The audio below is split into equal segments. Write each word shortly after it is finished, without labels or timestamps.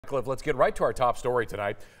Cliff, let's get right to our top story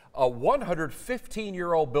tonight. A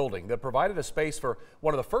 115-year-old building that provided a space for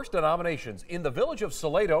one of the first denominations in the village of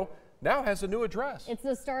Salado now has a new address. It's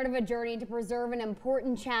the start of a journey to preserve an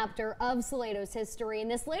important chapter of Salado's history. And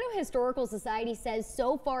the Salado Historical Society says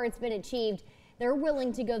so far it's been achieved. They're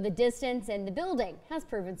willing to go the distance, and the building has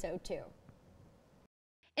proven so too.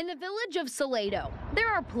 In the village of Salado, there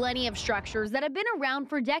are plenty of structures that have been around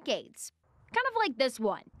for decades. Kind of like this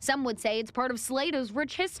one. Some would say it's part of Salado's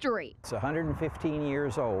rich history. It's 115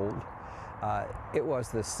 years old. It was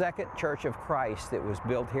the second Church of Christ that was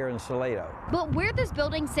built here in Salado. But where this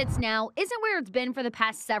building sits now isn't where it's been for the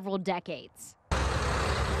past several decades.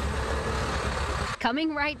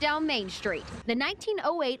 Coming right down Main Street, the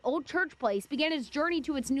 1908 Old Church Place began its journey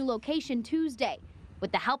to its new location Tuesday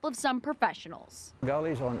with the help of some professionals.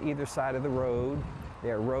 Gullies on either side of the road.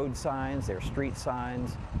 There are road signs, there are street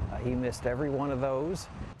signs. He missed every one of those.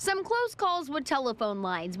 Some close calls with telephone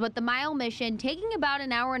lines, but the mile mission, taking about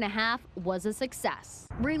an hour and a half, was a success.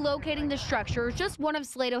 Relocating the structure is just one of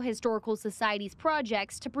Salado Historical Society's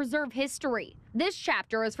projects to preserve history. This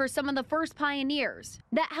chapter is for some of the first pioneers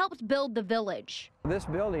that helped build the village. This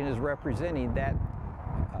building is representing that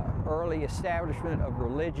early establishment of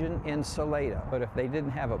religion in Salado. But if they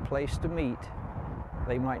didn't have a place to meet,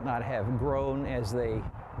 they might not have grown as they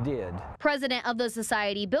did. President of the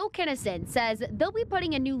society, Bill Kinnison, says they'll be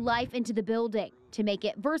putting a new life into the building to make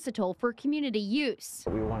it versatile for community use.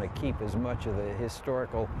 We want to keep as much of the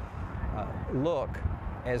historical look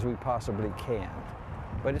as we possibly can.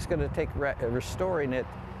 But it's going to take restoring it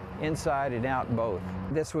inside and out both.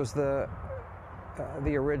 This was the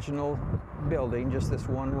original building, just this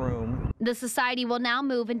one room. The society will now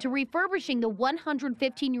move into refurbishing the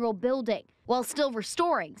 115-year-old building while still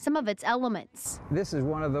restoring some of its elements. This is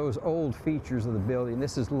one of those old features of the building.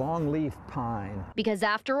 This is longleaf pine. Because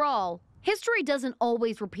after all, history doesn't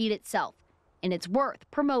always repeat itself, and it's worth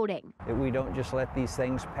promoting. We don't just let these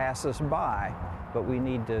things pass us by, but we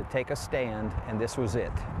need to take a stand, and this was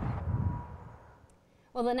it.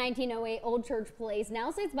 Well, the 1908 Old Church Place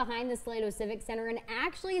now sits behind the Salado Civic Center, and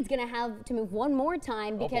actually it's going to have to move one more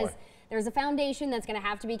time because there's a foundation that's going to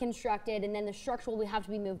have to be constructed, and then the structure will have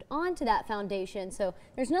to be moved onto that foundation. So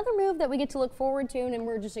there's another move that we get to look forward to, and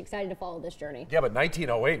we're just excited to follow this journey. Yeah, but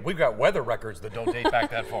 1908, we've got weather records that don't date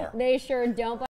back that far. They sure don't.